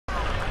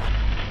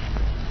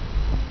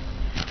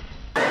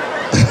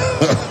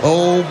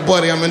Oh,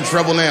 buddy, I'm in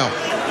trouble now.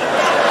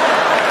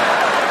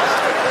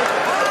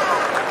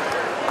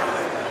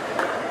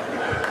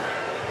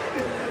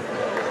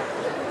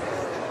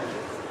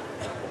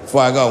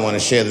 Before I go, I want to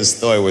share this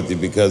story with you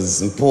because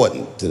it's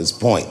important to this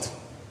point.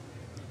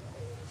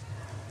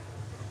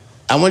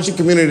 I want your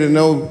community to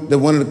know that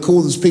one of the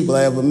coolest people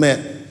I ever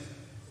met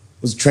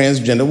was a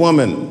transgender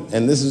woman.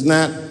 And this is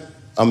not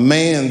a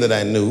man that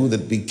I knew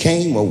that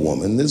became a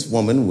woman. This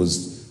woman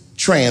was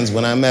trans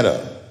when I met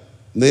her.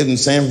 Lived in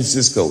San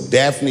Francisco.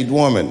 Daphne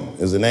Dorman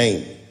is her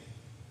name.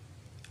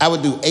 I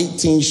would do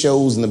 18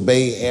 shows in the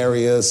Bay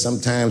Area,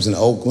 sometimes in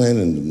Oakland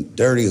and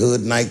Dirty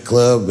Hood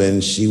nightclub,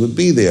 and she would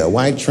be there, a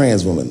white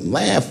trans woman,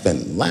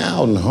 laughing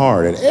loud and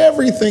hard at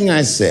everything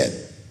I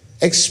said,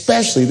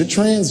 especially the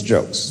trans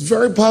jokes. It's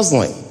very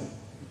puzzling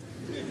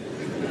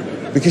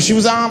because she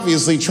was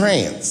obviously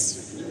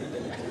trans.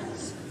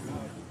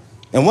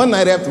 And one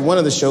night after one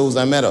of the shows,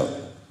 I met her.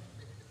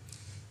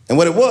 And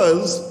what it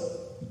was,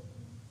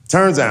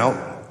 turns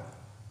out,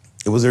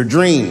 it was her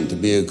dream to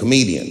be a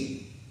comedian.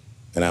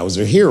 And I was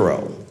her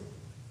hero.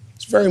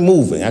 It's very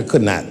moving. I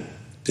could not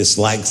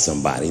dislike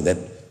somebody that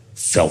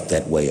felt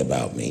that way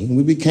about me.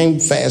 We became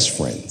fast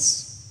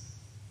friends.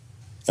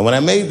 And when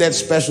I made that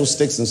special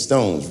Sticks and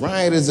Stones,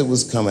 right as it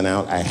was coming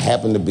out, I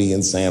happened to be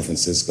in San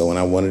Francisco and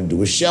I wanted to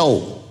do a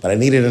show, but I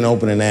needed an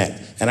opening act.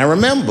 And I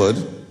remembered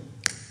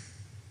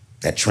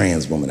that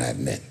trans woman I had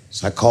met.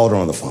 So I called her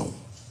on the phone.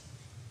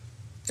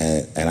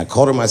 And I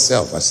called her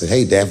myself. I said,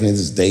 "Hey, Daphne,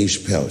 this is Dave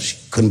Chappelle." She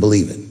couldn't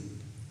believe it.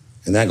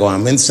 And I go,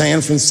 "I'm in San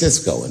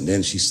Francisco." And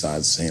then she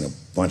started saying a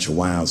bunch of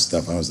wild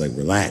stuff. I was like,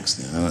 "Relax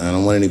now. I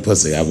don't want any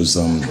pussy." I was,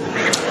 I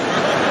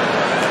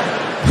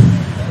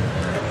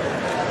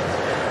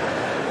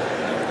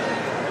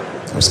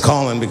was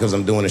calling because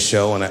I'm doing a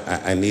show and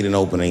I need an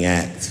opening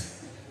act.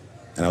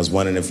 And I was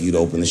wondering if you'd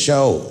open the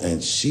show.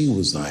 And she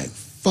was like,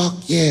 "Fuck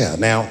yeah."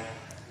 Now,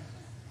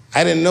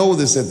 I didn't know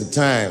this at the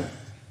time,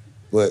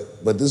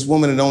 but this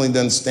woman had only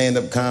done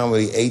stand-up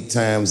comedy 8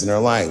 times in her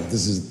life.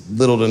 This is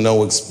little to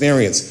no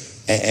experience.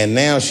 And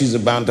now she's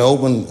about to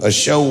open a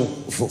show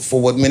for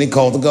what many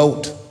call the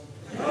GOAT.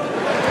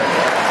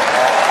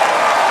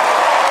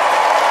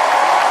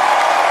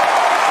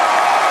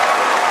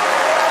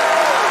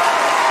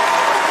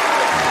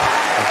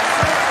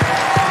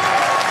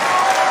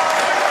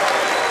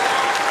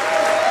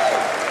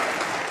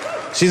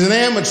 She's an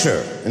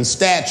amateur in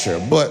stature,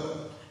 but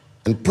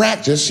in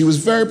practice, she was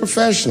very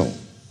professional.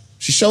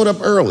 She showed up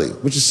early,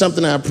 which is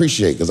something I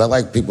appreciate because I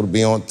like people to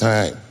be on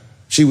time.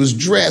 She was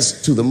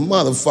dressed to the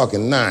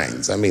motherfucking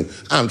nines. I mean,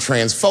 I'm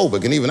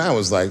transphobic, and even I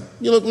was like,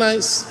 "You look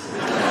nice."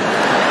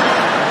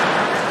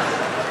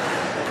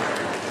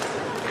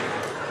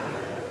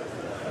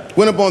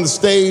 Went up on the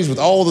stage with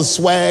all the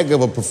swag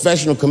of a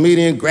professional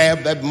comedian,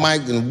 grabbed that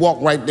mic and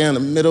walked right down the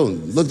middle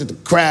and looked at the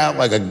crowd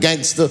like a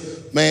gangster.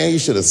 Man, you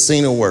should have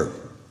seen her work.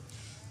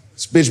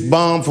 This bitch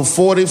bombed for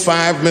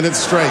 45 minutes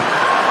straight.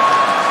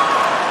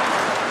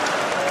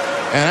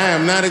 And I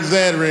am not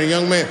exaggerating,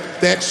 young man.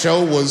 That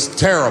show was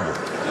terrible.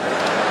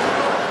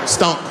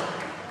 Stunk.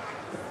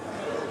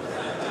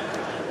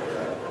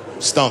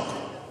 Stunk.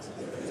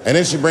 And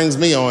then she brings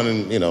me on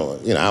and, you know,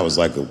 I was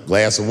like a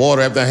glass of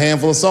water after a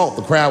handful of salt.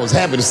 The crowd was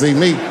happy to see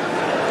me.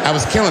 I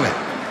was killing it.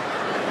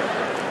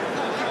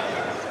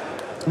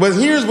 But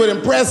here's what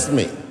impressed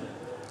me.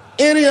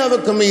 Any other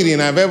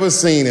comedian I've ever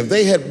seen, if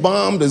they had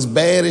bombed as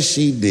bad as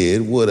she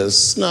did, would have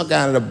snuck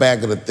out of the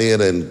back of the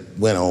theater and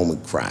went home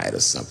and cried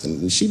or something.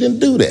 And she didn't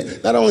do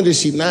that. Not only did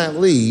she not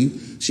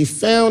leave, she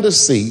found a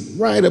seat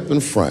right up in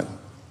front.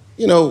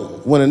 You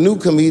know, when a new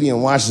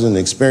comedian watches an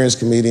experienced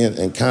comedian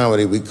in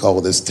comedy, we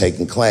call this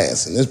taking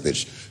class. And this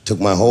bitch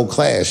took my whole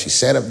class. She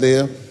sat up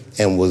there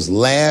and was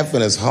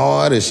laughing as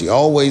hard as she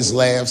always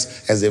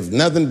laughs, as if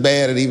nothing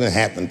bad had even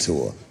happened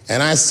to her.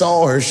 And I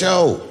saw her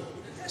show.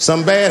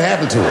 Something bad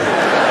happened to her.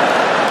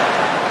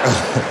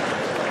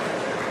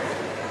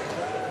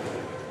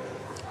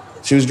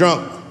 She was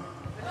drunk.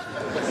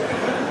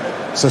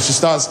 So she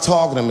starts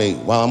talking to me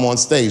while I'm on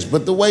stage,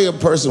 but the way a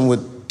person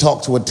would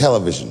talk to a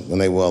television when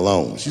they were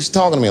alone. She's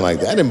talking to me like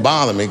that. That didn't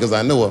bother me because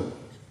I knew her,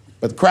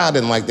 but the crowd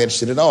didn't like that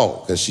shit at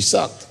all because she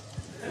sucked.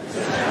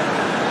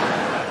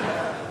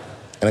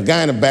 And a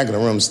guy in the back of the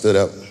room stood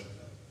up,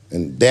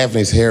 and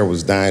Daphne's hair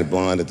was dyed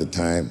blonde at the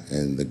time,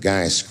 and the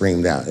guy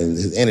screamed out, and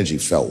his energy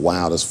felt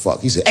wild as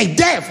fuck. He said, "Hey,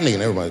 Daphne!"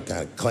 And everybody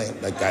kind of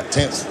clamped, like got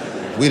tense.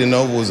 We didn't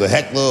know if it was a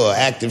heckler or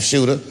active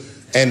shooter.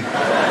 And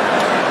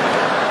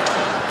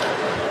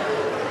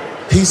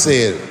he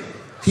said,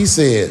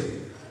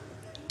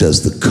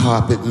 "Does the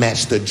carpet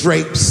match the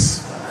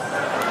drapes?"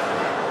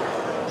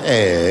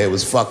 Yeah, it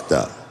was fucked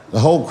up. The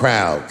whole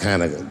crowd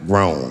kind of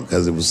groaned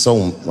because it was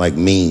so, like,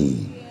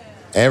 mean.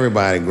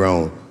 Everybody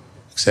groaned,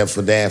 except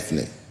for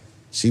Daphne.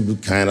 She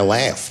kind of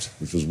laughed,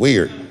 which was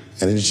weird.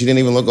 And then she didn't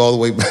even look all the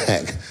way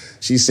back.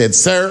 She said,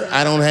 "Sir,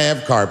 I don't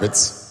have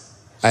carpets.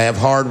 I have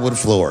hardwood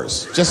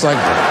floors." Just like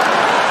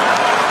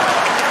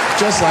that.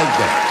 Just like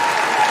that.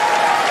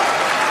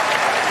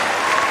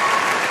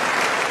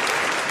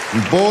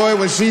 And boy,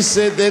 when she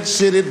said that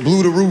shit, it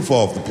blew the roof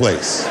off the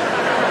place.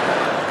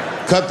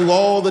 Cut through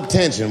all the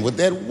tension. With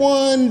that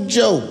one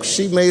joke,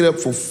 she made up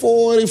for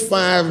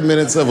 45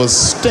 minutes of a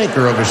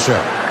stinker of a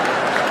show.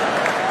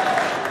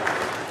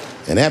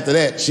 And after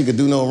that, she could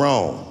do no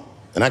wrong.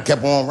 And I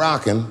kept on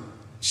rocking.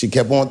 She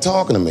kept on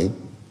talking to me.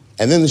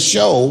 And then the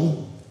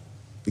show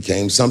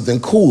became something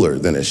cooler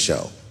than a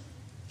show.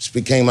 It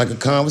became like a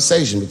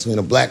conversation between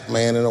a black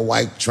man and a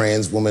white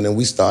trans woman, and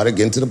we started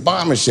getting to the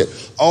bomber shit.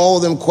 All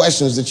them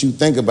questions that you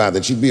think about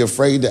that you'd be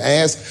afraid to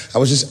ask, I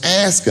was just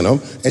asking them,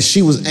 and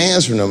she was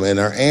answering them, and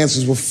her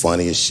answers were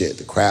funny as shit.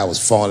 The crowd was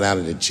falling out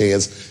of their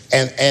chairs.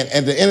 And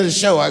at the end of the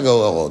show, I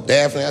go, "Oh,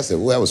 Daphne," I said,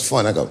 "Well, that was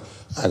fun." I go,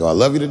 "I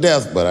love you to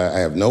death, but I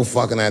have no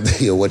fucking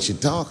idea what you're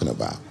talking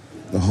about."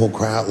 The whole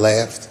crowd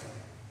laughed,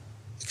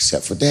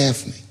 except for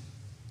Daphne.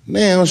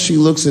 Now she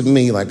looks at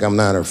me like I'm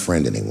not her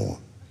friend anymore.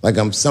 Like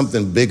I'm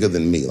something bigger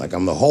than me, like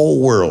I'm the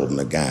whole world and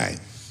a guy.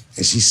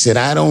 And she said,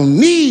 "I don't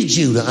need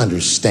you to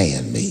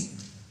understand me."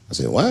 I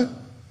said, "What?"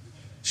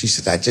 She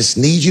said, "I just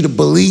need you to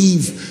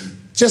believe,"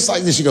 just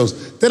like this, she goes,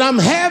 "that I'm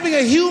having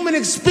a human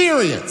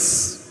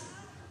experience."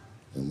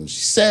 And when she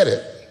said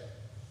it,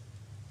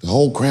 the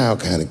whole crowd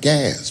kind of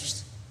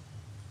gasped.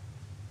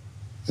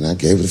 And I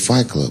gave her the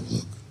Fight Club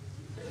look.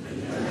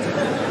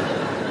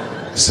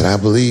 I said, "I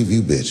believe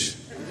you, bitch."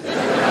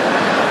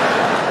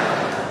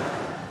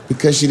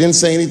 Because she didn't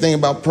say anything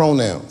about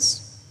pronouns.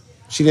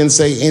 She didn't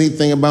say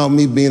anything about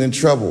me being in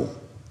trouble.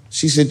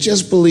 She said,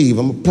 "Just believe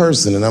I'm a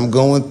person and I'm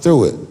going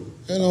through it."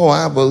 And oh,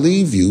 I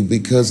believe you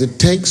because it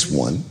takes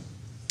one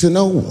to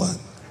know one.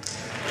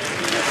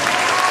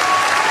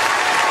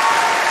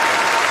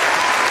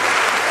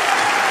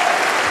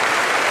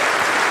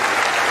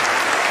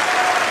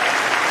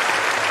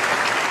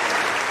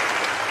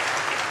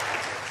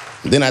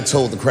 Then I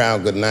told the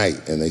crowd good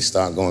night, and they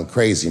start going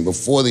crazy. And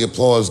before the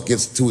applause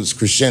gets to its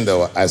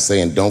crescendo, I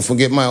say, "And don't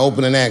forget my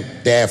opening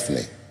act,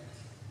 Daphne."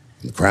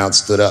 And the crowd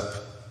stood up.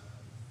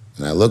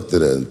 And I looked at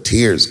her, and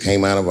tears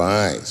came out of her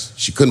eyes.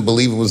 She couldn't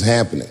believe it was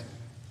happening.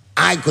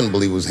 I couldn't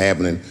believe it was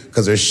happening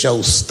because her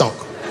show stunk.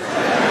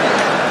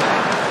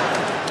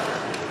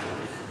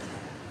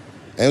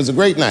 And it was a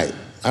great night.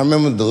 I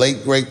remember the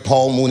late, great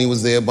Paul Mooney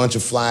was there. A bunch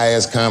of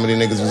fly-ass comedy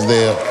niggas was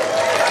there.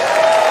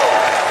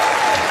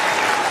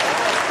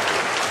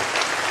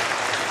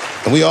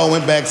 And we all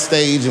went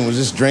backstage and was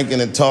just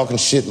drinking and talking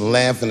shit and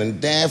laughing,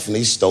 and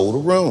Daphne stole the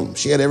room.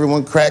 She had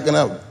everyone cracking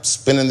up,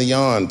 spinning the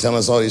yarn, telling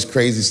us all these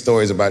crazy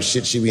stories about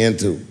shit she be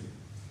into.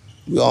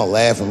 We all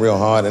laughing real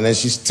hard, and as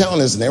she's telling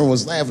us and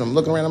everyone's laughing, I'm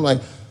looking around, I'm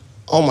like,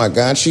 oh my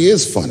God, she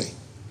is funny.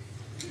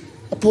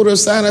 I pulled her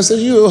aside and I said,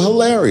 "You're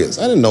hilarious."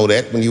 I didn't know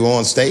that when you were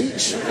on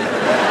stage.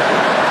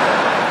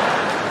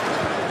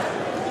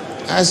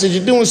 I said,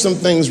 "You're doing some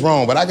things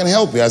wrong, but I can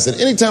help you." I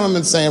said, "Anytime I'm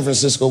in San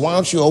Francisco, why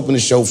don't you open the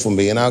show for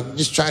me, and I'll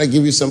just try to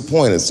give you some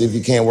pointers, see if you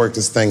can't work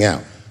this thing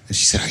out." And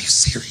she said, "Are you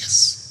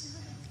serious?"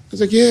 I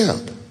was like, "Yeah."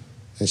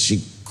 And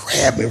she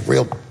grabbed me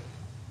real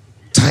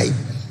tight,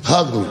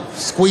 hugged me,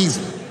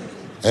 squeezed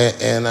me,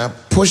 and I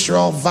pushed her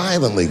all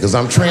violently because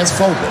I'm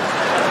transphobic.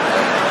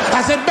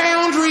 I said,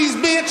 "Boundaries,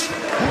 bitch."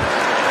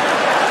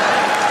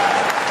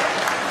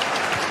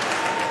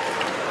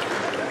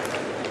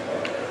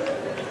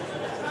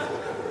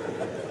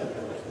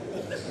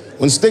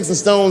 When Sticks and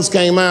Stones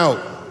came out,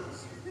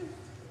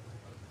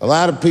 a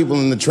lot of people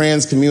in the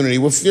trans community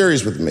were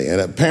furious with me,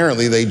 and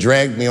apparently they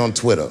dragged me on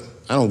Twitter.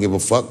 I don't give a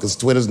fuck, because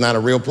Twitter's not a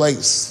real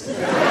place.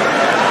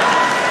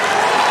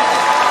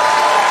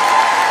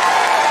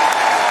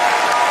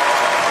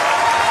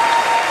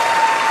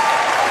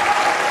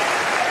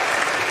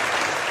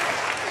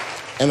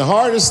 And the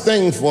hardest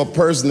thing for a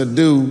person to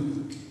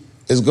do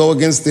is go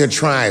against their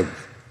tribe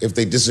if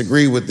they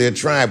disagree with their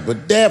tribe.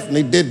 But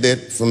Daphne did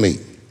that for me.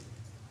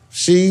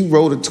 She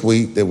wrote a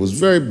tweet that was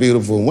very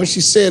beautiful, and what she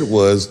said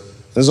was,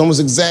 it was almost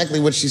exactly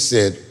what she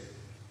said.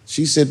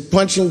 She said,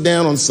 "Punching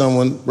down on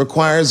someone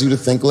requires you to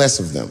think less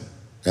of them.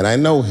 And I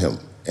know him,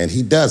 and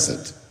he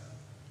doesn't.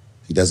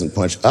 He doesn't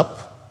punch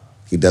up,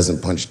 he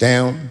doesn't punch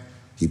down,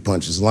 he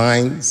punches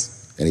lines,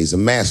 and he's a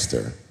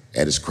master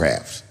at his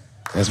craft."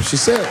 That's what she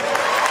said.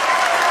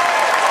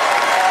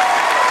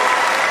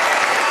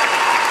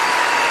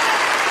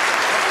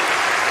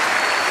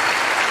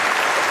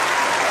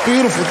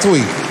 Beautiful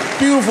tweet.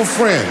 Beautiful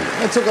friend.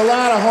 It took a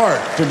lot of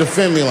heart to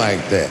defend me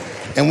like that.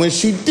 And when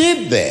she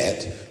did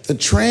that, the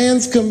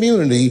trans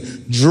community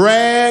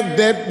dragged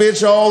that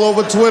bitch all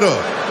over Twitter.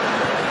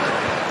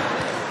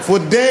 For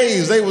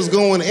days, they was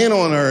going in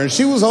on her, and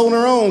she was holding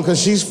her own because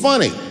she's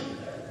funny.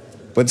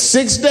 But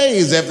 6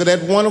 days after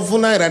that wonderful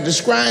night I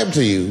described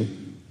to you,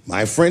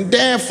 my friend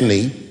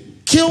Daphne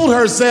killed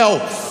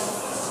herself.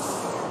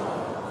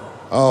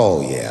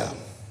 Oh, yeah.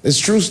 It's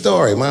a true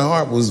story. My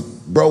heart was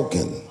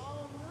broken.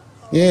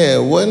 Yeah,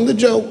 it wasn't the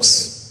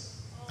jokes.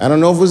 I don't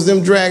know if it was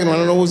them dragging her. I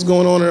don't know what's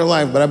going on in her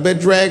life, but I bet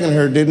dragging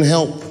her didn't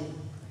help.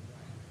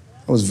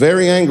 I was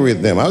very angry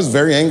at them. I was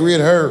very angry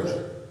at her.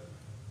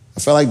 I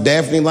felt like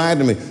Daphne lied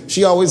to me.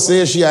 She always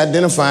says she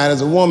identified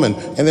as a woman.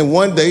 And then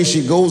one day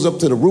she goes up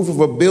to the roof of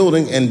a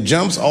building and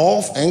jumps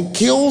off and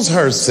kills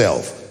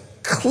herself.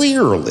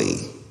 Clearly,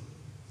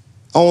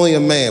 only a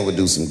man would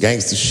do some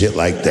gangster shit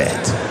like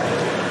that.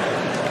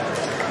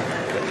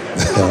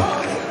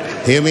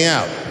 Hear me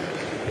out.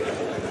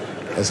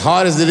 As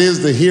hard as it is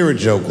to hear a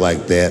joke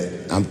like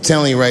that, I'm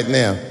telling you right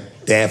now,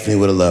 Daphne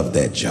would have loved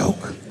that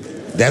joke.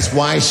 That's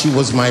why she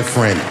was my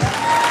friend.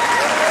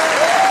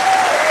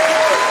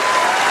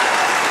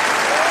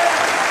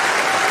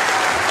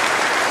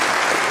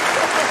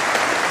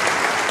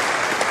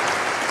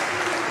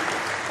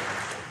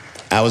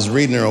 I was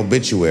reading her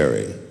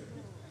obituary,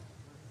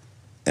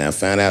 and I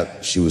found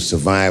out she was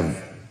survived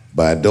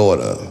by a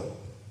daughter.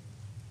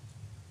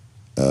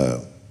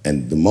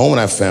 And the moment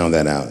I found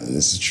that out, and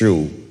this is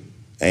true,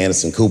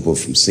 Anderson Cooper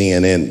from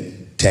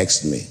CNN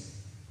texted me.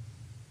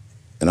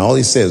 And all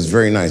he said was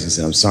very nice. He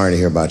said, "I'm sorry to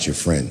hear about your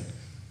friend."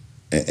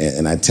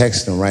 And I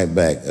texted him right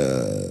back,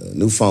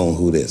 "New phone,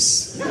 who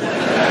this?"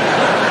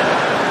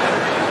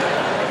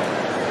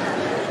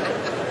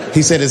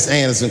 He said, "It's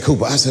Anderson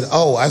Cooper." I said,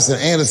 "Oh," I said,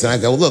 "Anderson." I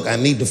go, "Look, I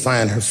need to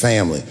find her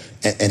family."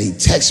 And he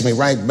texted me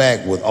right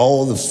back with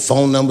all the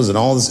phone numbers and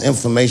all this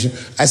information.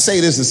 I say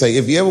this to say,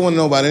 if you ever want to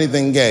know about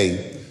anything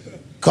gay,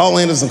 call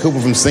Anderson Cooper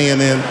from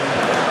CNN.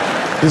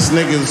 This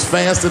nigga is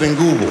faster than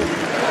Google.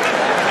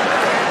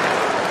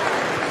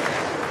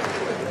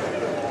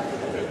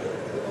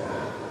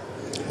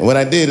 And what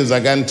I did is I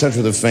got in touch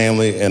with her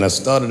family and I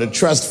started a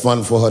trust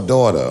fund for her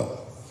daughter,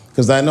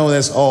 because I know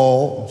that's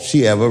all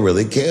she ever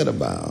really cared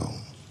about.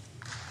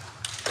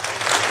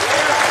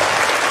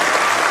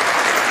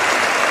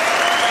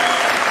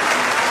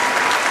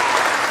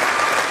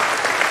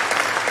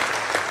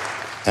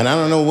 And I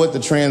don't know what the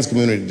trans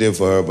community did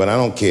for her, but I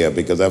don't care,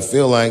 because I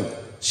feel like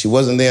she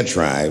wasn't their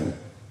tribe.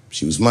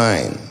 She was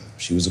mine.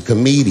 She was a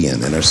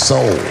comedian in her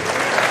soul.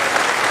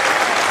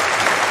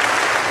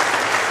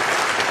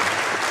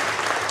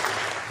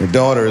 Her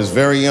daughter is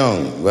very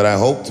young, but I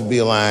hope to be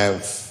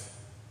alive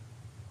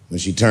when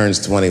she turns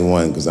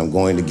 21, because I'm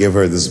going to give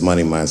her this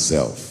money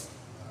myself.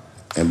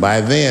 And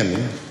by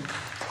then,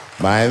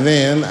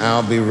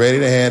 I'll be ready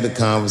to have the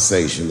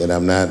conversation that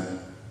I'm not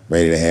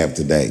ready to have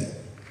today.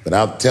 But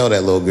I'll tell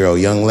that little girl,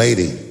 "Young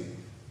lady,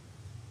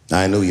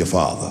 I knew your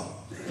father.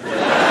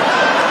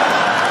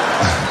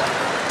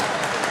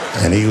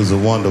 And he was a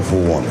wonderful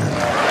woman."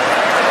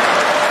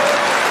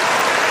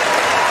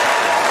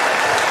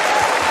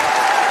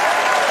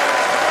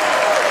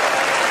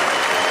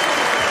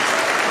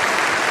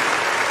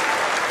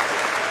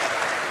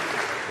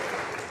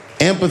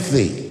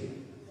 Empathy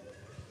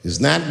is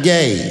not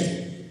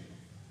gay.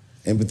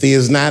 Empathy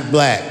is not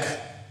black.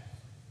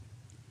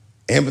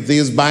 Empathy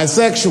is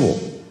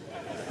bisexual.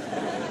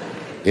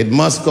 It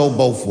must go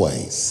both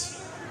ways.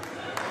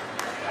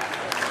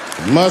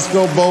 It must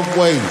go both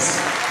ways.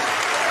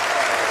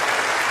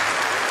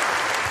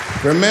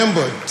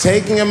 Remember,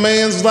 taking a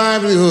man's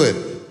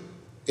livelihood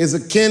is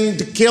akin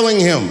to killing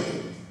him.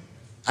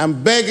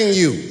 I'm begging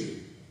you,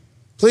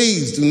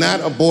 please do not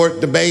abort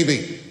the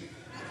baby.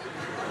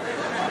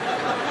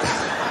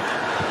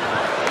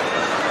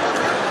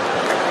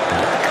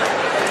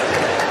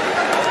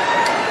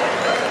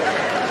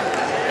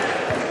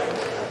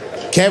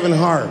 Kevin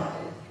Hart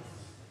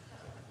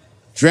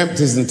dreamt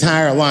his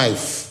entire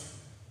life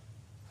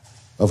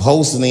of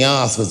hosting the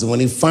Oscars, and when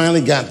he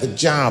finally got the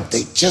job,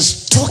 they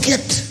just took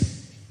it.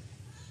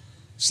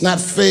 It's not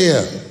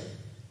fair.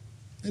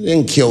 They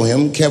didn't kill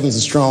him. Kevin's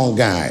a strong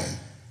guy.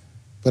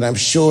 But I'm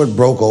sure it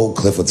broke old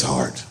Clifford's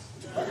heart.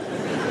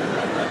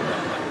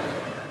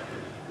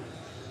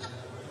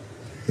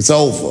 It's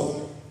over.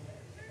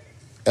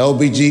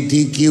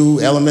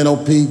 LBGTQ,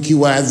 LMNOP,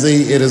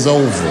 QIZ, it is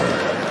over.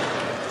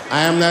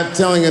 I am not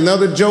telling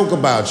another joke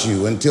about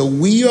you until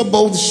we are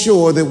both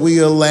sure that we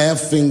are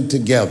laughing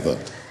together.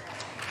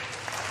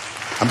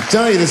 I'm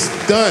telling you, this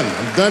is done.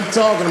 I'm done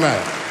talking about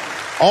it.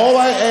 All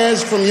I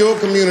ask from your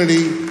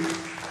community,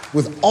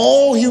 with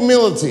all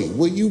humility,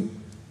 will you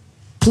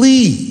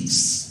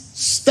please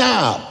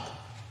stop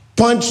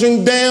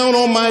punching down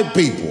on my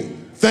people?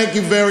 Thank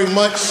you very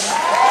much,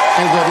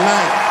 and good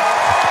night.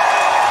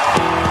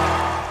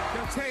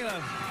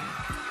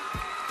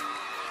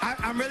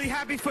 I'm really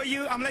happy for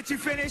you. I'm gonna let you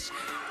finish.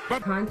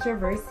 But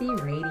Controversy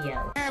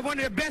Radio. I had one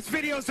of the best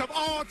videos of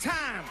all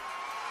time.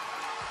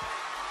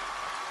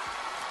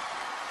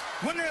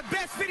 One of the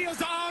best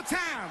videos of all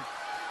time.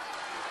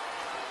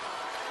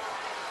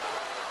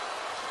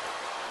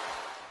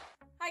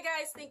 Hi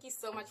guys, thank you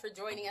so much for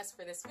joining us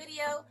for this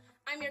video.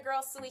 I'm your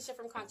girl Salisha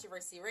from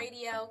Controversy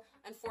Radio.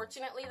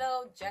 Unfortunately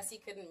though, Jesse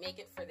couldn't make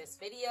it for this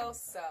video,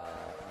 so...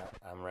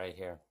 I'm right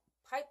here.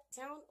 Pipe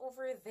down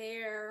over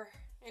there.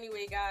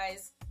 Anyway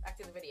guys, back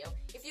to the video.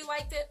 If you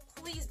liked it,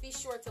 please be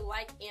sure to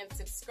like and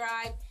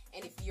subscribe.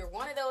 And if you're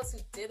one of those who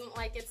didn't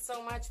like it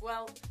so much,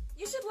 well,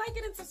 you should like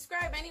it and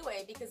subscribe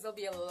anyway, because there'll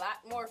be a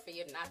lot more for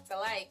you not to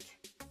like.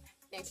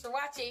 Thanks for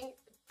watching.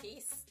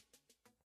 Peace.